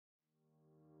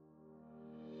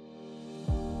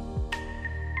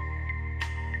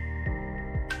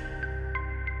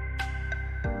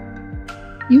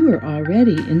You are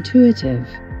already intuitive.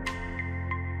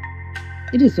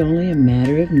 It is only a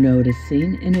matter of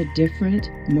noticing in a different,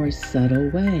 more subtle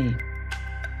way.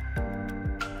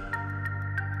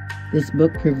 This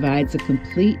book provides a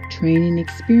complete training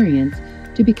experience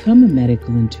to become a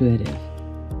medical intuitive.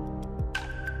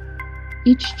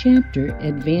 Each chapter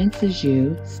advances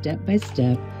you step by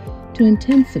step to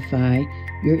intensify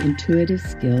your intuitive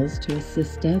skills to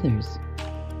assist others.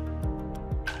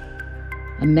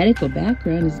 A medical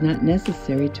background is not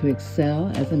necessary to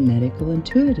excel as a medical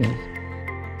intuitive.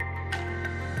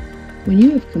 When you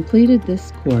have completed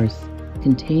this course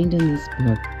contained in this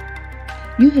book,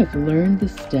 you have learned the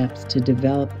steps to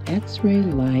develop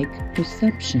X-ray-like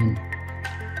perception.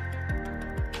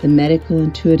 The medical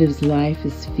intuitive's life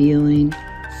is feeling,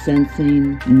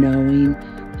 sensing, knowing,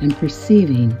 and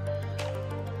perceiving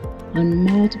on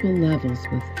multiple levels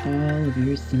with all of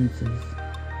your senses.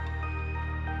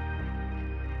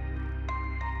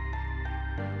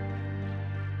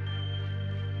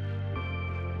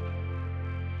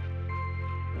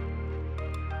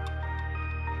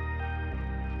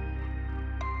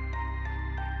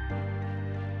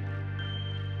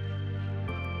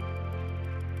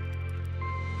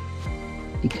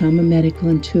 Become a medical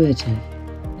intuitive.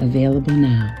 Available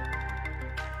now.